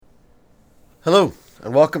Hello,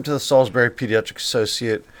 and welcome to the Salisbury Pediatric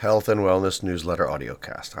Associate Health and Wellness Newsletter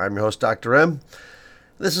Audiocast. I'm your host, Dr. M.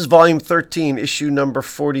 This is Volume 13, Issue number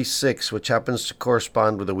 46, which happens to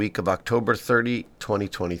correspond with the week of October 30,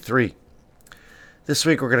 2023. This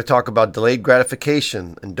week we're going to talk about delayed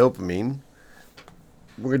gratification and dopamine.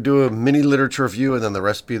 We're going to do a mini literature review and then the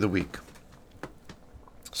recipe of the week.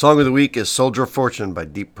 Song of the week is Soldier of Fortune by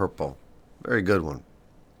Deep Purple. Very good one.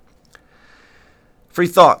 Free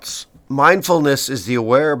thoughts. Mindfulness is the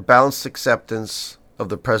aware, balanced acceptance of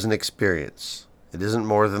the present experience. It isn't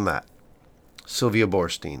more than that. Sylvia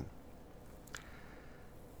Boorstein.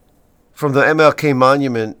 From the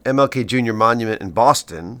MLK Jr. Monument in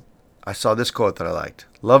Boston, I saw this quote that I liked.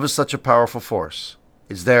 Love is such a powerful force.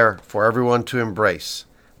 It's there for everyone to embrace.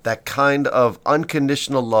 That kind of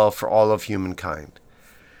unconditional love for all of humankind.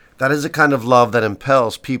 That is the kind of love that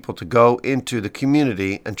impels people to go into the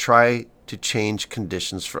community and try to change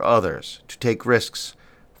conditions for others, to take risks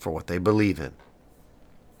for what they believe in.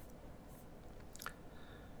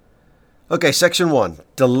 Okay, Section 1,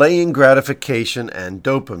 delaying gratification and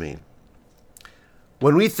dopamine.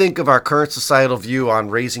 When we think of our current societal view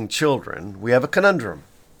on raising children, we have a conundrum.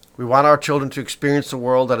 We want our children to experience a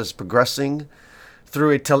world that is progressing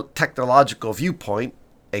through a technological viewpoint,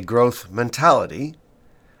 a growth mentality.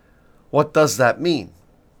 What does that mean?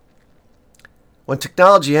 When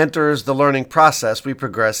technology enters the learning process, we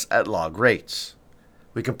progress at log rates.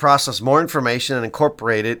 We can process more information and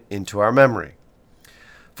incorporate it into our memory.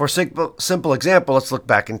 For a simple example, let's look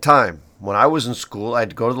back in time. When I was in school, I had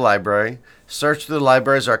to go to the library, search through the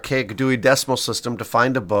library's archaic dewey decimal system to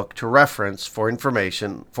find a book to reference for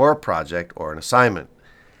information for a project or an assignment.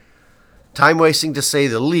 Time wasting, to say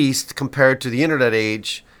the least, compared to the internet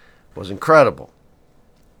age, was incredible.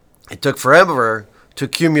 It took forever to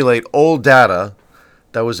accumulate old data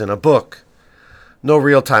that was in a book. No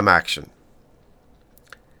real-time action.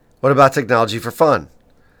 What about technology for fun?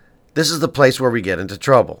 This is the place where we get into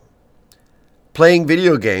trouble. Playing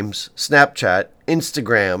video games, Snapchat,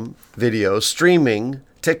 Instagram videos, streaming,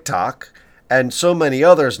 TikTok, and so many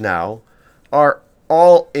others now are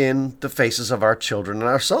all in the faces of our children and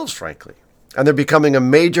ourselves, frankly. And they're becoming a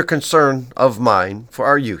major concern of mine for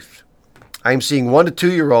our youth. I'm seeing 1 to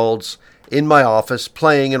 2-year-olds in my office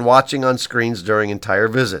playing and watching on screens during entire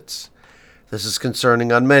visits. This is concerning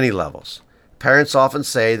on many levels. Parents often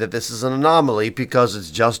say that this is an anomaly because it's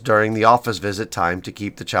just during the office visit time to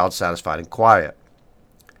keep the child satisfied and quiet.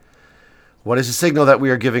 What is the signal that we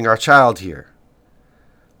are giving our child here?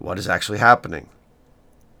 What is actually happening?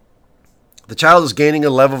 The child is gaining a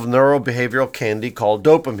level of neurobehavioral candy called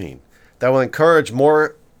dopamine that will encourage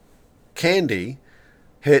more candy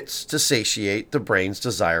hits to satiate the brain's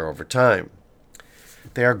desire over time.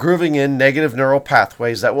 They are grooving in negative neural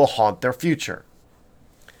pathways that will haunt their future.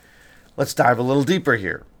 Let's dive a little deeper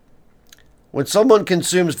here. When someone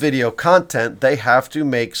consumes video content, they have to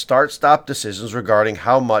make start-stop decisions regarding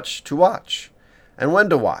how much to watch and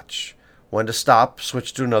when to stop,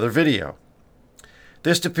 switch to another video.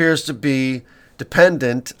 This appears to be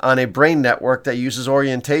dependent on a brain network that uses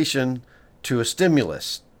orientation to a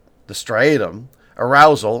stimulus, the striatum,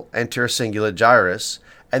 arousal, anterior cingulate gyrus,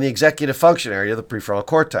 and the executive function area of the prefrontal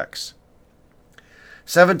cortex.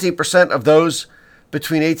 17% of those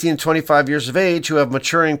between 18 and 25 years of age who have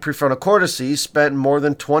maturing prefrontal cortices spent more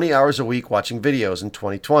than 20 hours a week watching videos in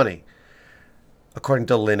 2020, according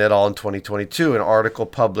to Lin et al. In 2022, an article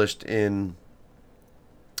published in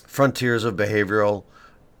Frontiers of Behavioral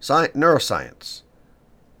Neuroscience.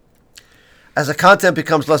 As the content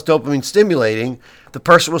becomes less dopamine stimulating, the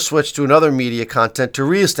person will switch to another media content to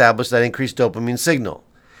reestablish that increased dopamine signal.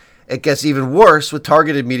 It gets even worse with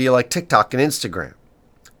targeted media like TikTok and Instagram.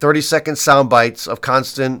 30-second sound bites of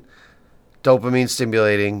constant dopamine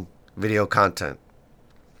stimulating video content.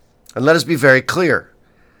 And let us be very clear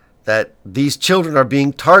that these children are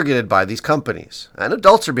being targeted by these companies, and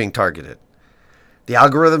adults are being targeted. The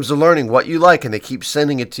algorithms are learning what you like, and they keep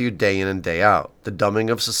sending it to you day in and day out. The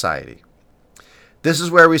dumbing of society. This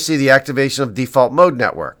is where we see the activation of default mode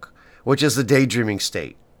network, which is the daydreaming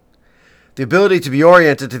state. The ability to be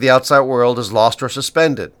oriented to the outside world is lost or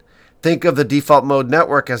suspended. Think of the default mode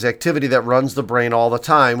network as the activity that runs the brain all the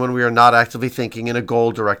time when we are not actively thinking in a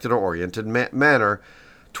goal-directed or oriented manner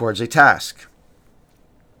towards a task.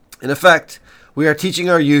 In effect, we are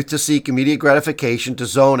teaching our youth to seek immediate gratification, to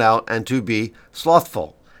zone out, and to be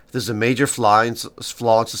slothful. This is a major flaw in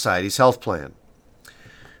society's health plan.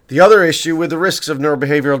 The other issue with the risks of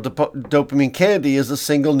neurobehavioral dopamine candy is the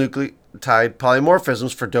single nucleotide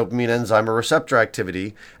polymorphisms for dopamine enzyme or receptor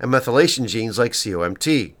activity and methylation genes like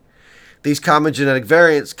COMT. These common genetic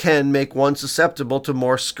variants can make one susceptible to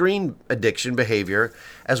more screen addiction behavior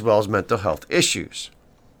as well as mental health issues.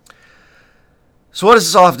 So what does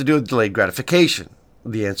this all have to do with delayed gratification?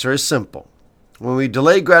 The answer is simple. When we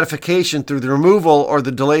delay gratification through the removal or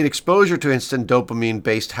the delayed exposure to instant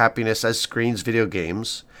dopamine-based happiness as screens, video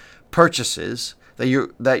games, purchases that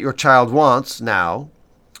your child wants now,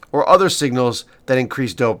 or other signals that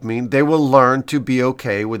increase dopamine, they will learn to be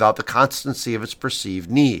okay without the constancy of its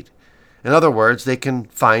perceived need. In other words, they can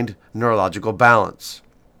find neurological balance.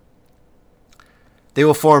 They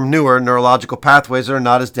will form newer neurological pathways that are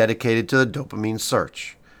not as dedicated to the dopamine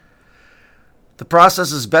search. The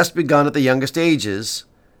process is best begun at the youngest ages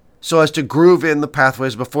so as to groove in the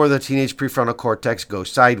pathways before the teenage prefrontal cortex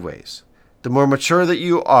goes sideways. The more mature that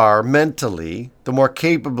you are mentally, the more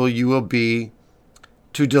capable you will be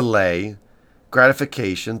to delay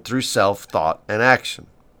gratification through self-thought and action.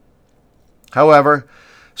 However,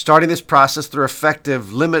 starting this process through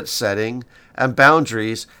effective limit setting and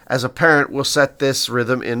boundaries as a parent will set this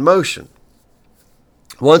rhythm in motion.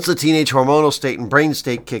 Once the teenage hormonal state and brain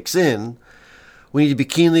state kicks in, we need to be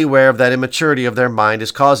keenly aware of that immaturity of their mind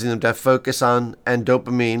is causing them to focus on and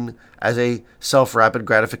dopamine as a self-rapid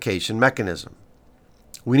gratification mechanism.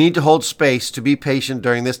 We need to hold space to be patient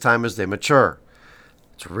during this time as they mature.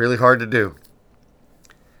 It's really hard to do.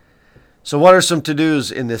 So what are some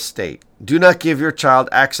to-dos in this state? Do not give your child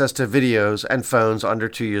access to videos and phones under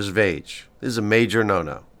 2 years of age. This is a major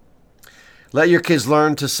no-no. Let your kids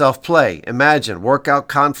learn to self-play, imagine, work out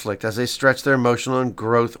conflict as they stretch their emotional and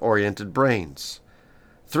growth-oriented brains.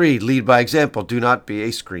 3. Lead by example. Do not be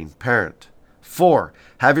a screen parent. 4.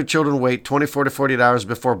 Have your children wait 24 to 48 hours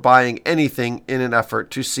before buying anything in an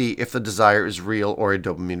effort to see if the desire is real or a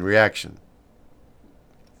dopamine reaction.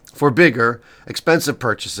 For bigger, expensive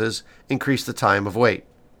purchases, increase the time of wait.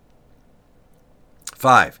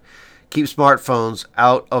 5. Keep smartphones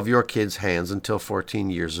out of your kids' hands until 14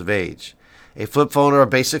 years of age. A flip phone or a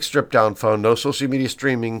basic strip-down phone, no social media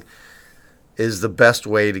streaming, is the best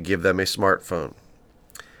way to give them a smartphone.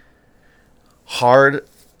 Hard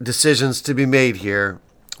decisions to be made here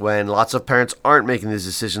when lots of parents aren't making these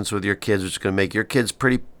decisions with your kids, which is going to make your kids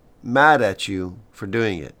pretty mad at you for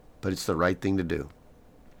doing it, but it's the right thing to do.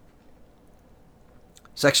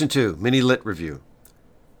 Section 2, Mini-Lit Review.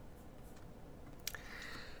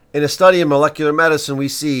 In a study in molecular medicine, we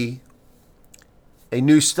see a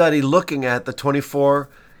new study looking at the 24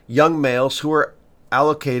 young males who were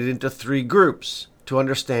allocated into 3 groups to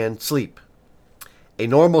understand sleep. A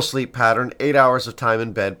normal sleep pattern, 8 hours of time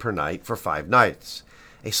in bed per night for 5 nights.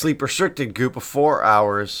 A sleep-restricted group of 4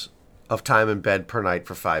 hours of time in bed per night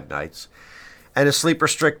for 5 nights. And a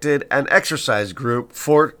sleep-restricted and exercise group,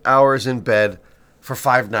 4 hours in bed for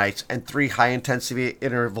 5 nights and 3 high-intensity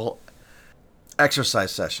interval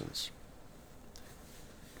exercise sessions.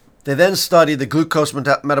 They then studied the glucose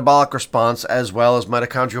metabolic response as well as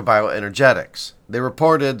mitochondrial bioenergetics. They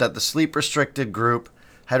reported that the sleep-restricted group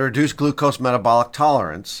had reduced glucose metabolic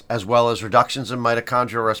tolerance as well as reductions in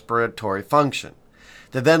mitochondrial respiratory function.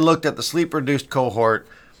 They then looked at the sleep-reduced cohort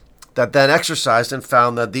that then exercised and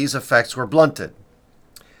found that these effects were blunted.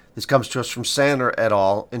 This comes to us from Sander et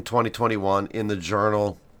al. In 2021 in the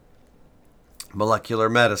journal Molecular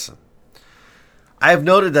Medicine. I have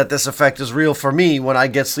noted that this effect is real for me when I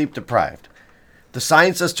get sleep deprived. The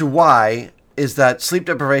science as to why is that sleep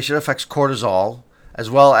deprivation affects cortisol as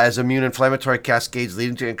well as immune inflammatory cascades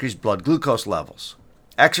leading to increased blood glucose levels.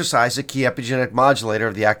 Exercise, a key epigenetic modulator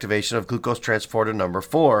of the activation of glucose transporter number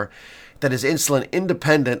 4, that is insulin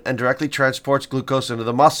independent and directly transports glucose into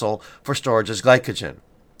the muscle for storage as glycogen.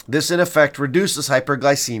 This, in effect, reduces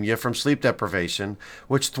hyperglycemia from sleep deprivation,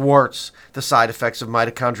 which thwarts the side effects of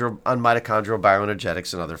mitochondrial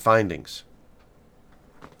bioenergetics and other findings.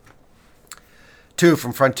 2.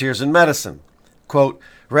 From Frontiers in Medicine. Quote,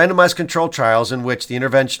 randomized controlled trials in which the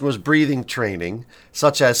intervention was breathing training,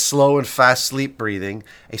 such as slow and fast sleep breathing,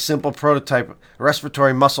 a simple prototype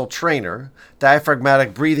respiratory muscle trainer,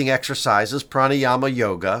 diaphragmatic breathing exercises, pranayama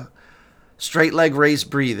yoga, straight leg raised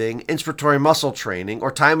breathing, inspiratory muscle training,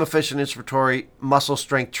 or time-efficient inspiratory muscle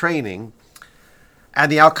strength training,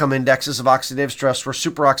 and the outcome indexes of oxidative stress were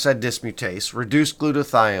superoxide dismutase, reduced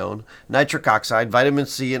glutathione, nitric oxide, vitamin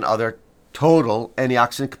C, and other total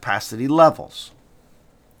antioxidant capacity levels.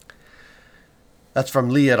 That's from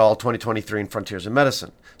Lee et al. 2023 in Frontiers in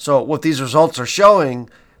Medicine. So what these results are showing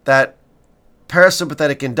that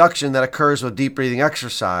parasympathetic induction that occurs with deep breathing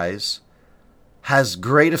exercise has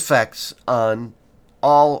great effects on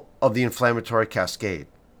all of the inflammatory cascade.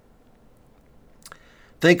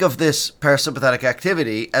 Think of this parasympathetic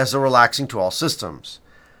activity as a relaxing to all systems.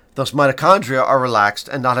 Thus, mitochondria are relaxed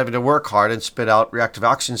and not having to work hard and spit out reactive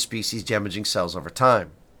oxygen species damaging cells over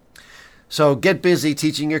time. So get busy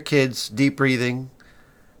teaching your kids deep breathing,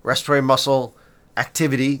 respiratory muscle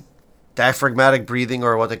activity, diaphragmatic breathing,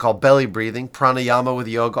 or what they call belly breathing, pranayama with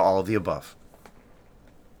yoga, all of the above.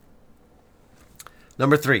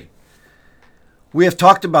 Number 3. We have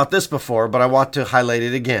talked about this before, but I want to highlight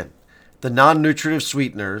it again. The non-nutritive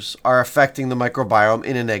sweeteners are affecting the microbiome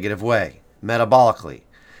in a negative way, metabolically.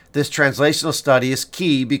 This translational study is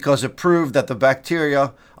key because it proved that the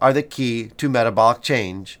bacteria are the key to metabolic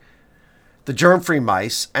change. The germ-free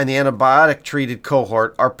mice and the antibiotic-treated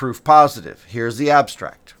cohort are proof positive. Here's the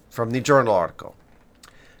abstract from the journal article.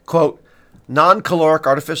 Quote, non-caloric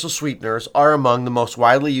artificial sweeteners are among the most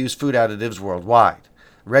widely used food additives worldwide,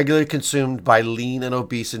 regularly consumed by lean and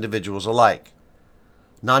obese individuals alike.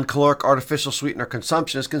 Non-caloric artificial sweetener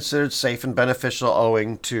consumption is considered safe and beneficial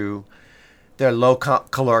owing to their low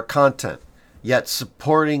caloric content, yet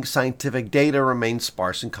supporting scientific data remains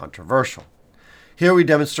sparse and controversial. Here we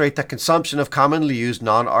demonstrate that consumption of commonly used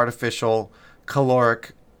non-artificial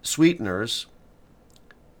caloric sweeteners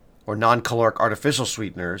or non-caloric artificial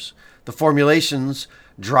sweeteners, the formulations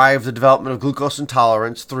drive the development of glucose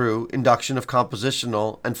intolerance through induction of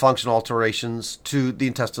compositional and functional alterations to the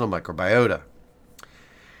intestinal microbiota.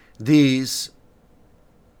 These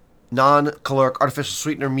non-caloric artificial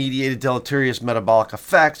sweetener-mediated deleterious metabolic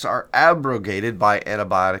effects are abrogated by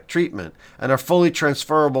antibiotic treatment and are fully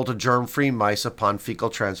transferable to germ-free mice upon fecal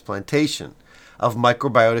transplantation of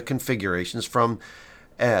microbiota configurations from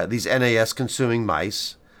these NAS-consuming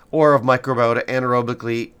mice, or of microbiota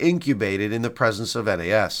anaerobically incubated in the presence of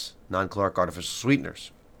NAS, non-caloric artificial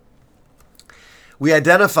sweeteners. We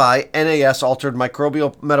identify NAS-altered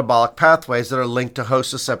microbial metabolic pathways that are linked to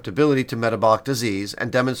host susceptibility to metabolic disease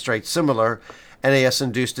and demonstrate similar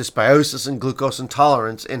NAS-induced dysbiosis and glucose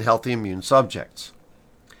intolerance in healthy immune subjects.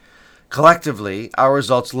 Collectively, our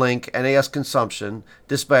results link NAS consumption,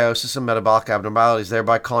 dysbiosis, and metabolic abnormalities,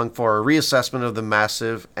 thereby calling for a reassessment of the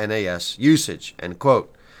massive NAS usage, end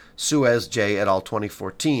quote. Suez J. et al.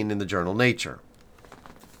 2014 in the journal Nature.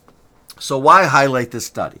 So why highlight this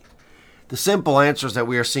study? The simple answer is that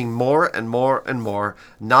we are seeing more and more and more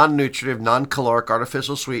non-nutritive, non-caloric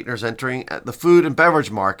artificial sweeteners entering the food and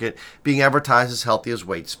beverage market being advertised as healthy as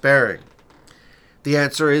weight-sparing. The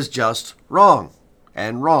answer is just wrong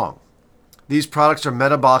and wrong. These products are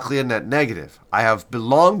metabolically a net negative. I have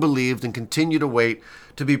long believed and continue to wait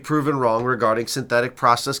to be proven wrong regarding synthetic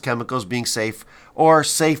processed chemicals being safe or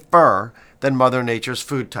safer than Mother Nature's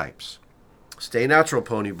food types. Stay natural,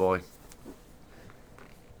 pony boy.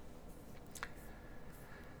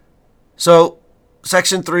 So,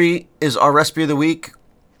 section 3 is our recipe of the week.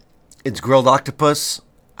 It's grilled octopus.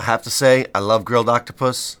 I have to say, I love grilled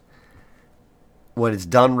octopus. When it's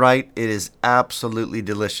done right, it is absolutely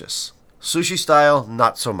delicious. Sushi style,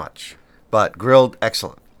 not so much, but grilled,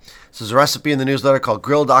 excellent. This is a recipe in the newsletter called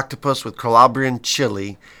Grilled Octopus with Calabrian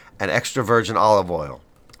chili and extra virgin olive oil.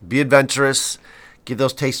 Be adventurous. Give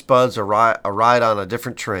those taste buds a ride on a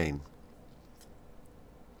different train.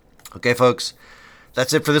 Okay, folks,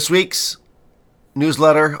 that's it for this week's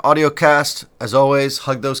newsletter, Audiocast. As always,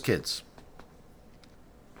 hug those kids.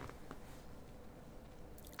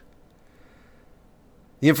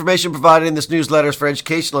 The information provided in this newsletter is for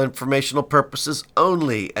educational and informational purposes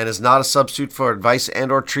only and is not a substitute for advice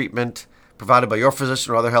and or treatment provided by your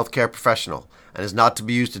physician or other healthcare professional, and is not to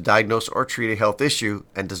be used to diagnose or treat a health issue,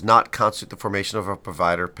 and does not constitute the formation of a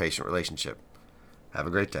provider-patient relationship. Have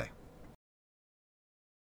a great day.